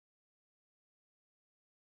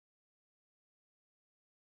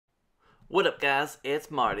What up guys, it's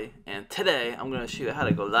Marty, and today I'm going to show you how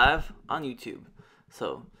to go live on YouTube.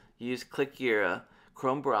 So, you just click your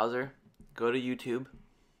Chrome browser, go to YouTube,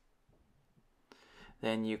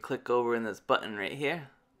 then you click over in this button right here.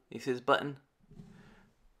 You see this button?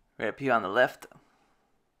 Right up here on the left.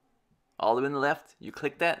 All the way on the left, you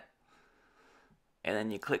click that, and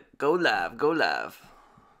then you click go live, go live.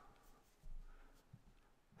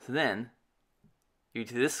 So then, you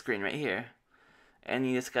to this screen right here, and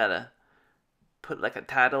you just gotta put like a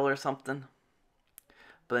title or something.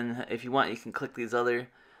 But then if you want, you can click these other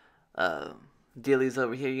dealies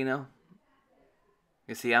over here, you know.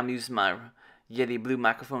 You see I'm using my Yeti Blue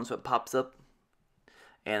microphone so it pops up.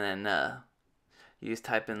 And then you just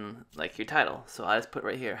type in like your title. So I just put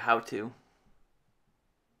right here, how to.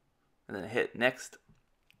 And then hit next.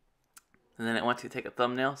 And then it wants you to take a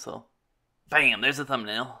thumbnail, so bam, there's a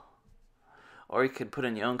thumbnail. Or you could put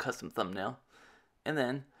in your own custom thumbnail. And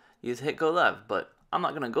then you just hit go live, but I'm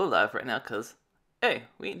not going to go live right now because, hey,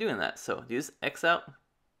 we ain't doing that. So you just X out.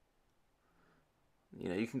 You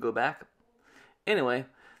know, you can go back. Anyway,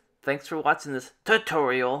 thanks for watching this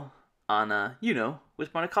tutorial on, you know,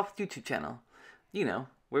 with Marty Kauffman's YouTube channel. You know,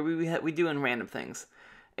 where we doing random things.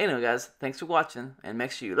 Anyway, guys, thanks for watching, and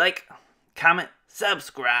make sure you like, comment,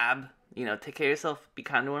 subscribe. You know, take care of yourself, be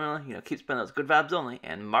kind to one another, you know, keep spreading those good vibes only,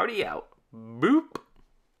 and Marty out. Boop.